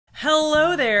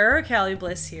Hello there, Calley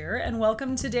Bliss here, and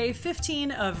welcome to day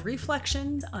 15 of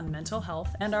Reflections on Mental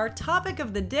Health, and our topic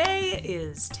of the day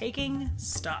is taking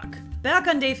stock. Back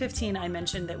on day 15, I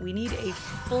mentioned that we need a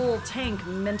full tank,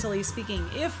 mentally speaking,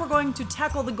 if we're going to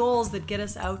tackle the goals that get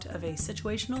us out of a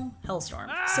situational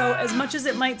hellstorm. So as much as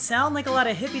it might sound like a lot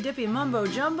of hippy-dippy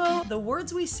mumbo-jumbo, the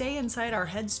words we say inside our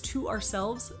heads to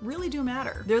ourselves really do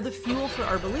matter. They're the fuel for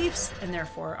our beliefs, and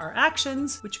therefore our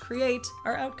actions, which create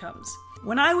our outcomes.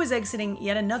 When I was exiting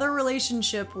yet another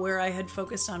relationship where I had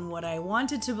focused on what I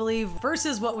wanted to believe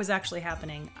versus what was actually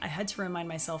happening, I had to remind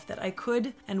myself that I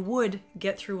could and would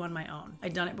get through on my own.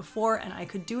 I'd done it before and I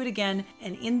could do it again,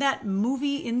 and in that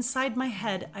movie inside my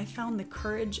head, I found the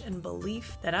courage and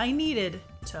belief that I needed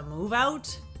to move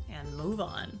out and move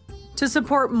on. To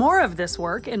support more of this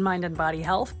work in mind and body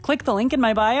health, click the link in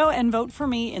my bio and vote for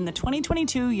me in the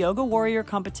 2022 Yoga Warrior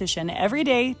competition every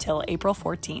day till April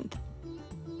 14th.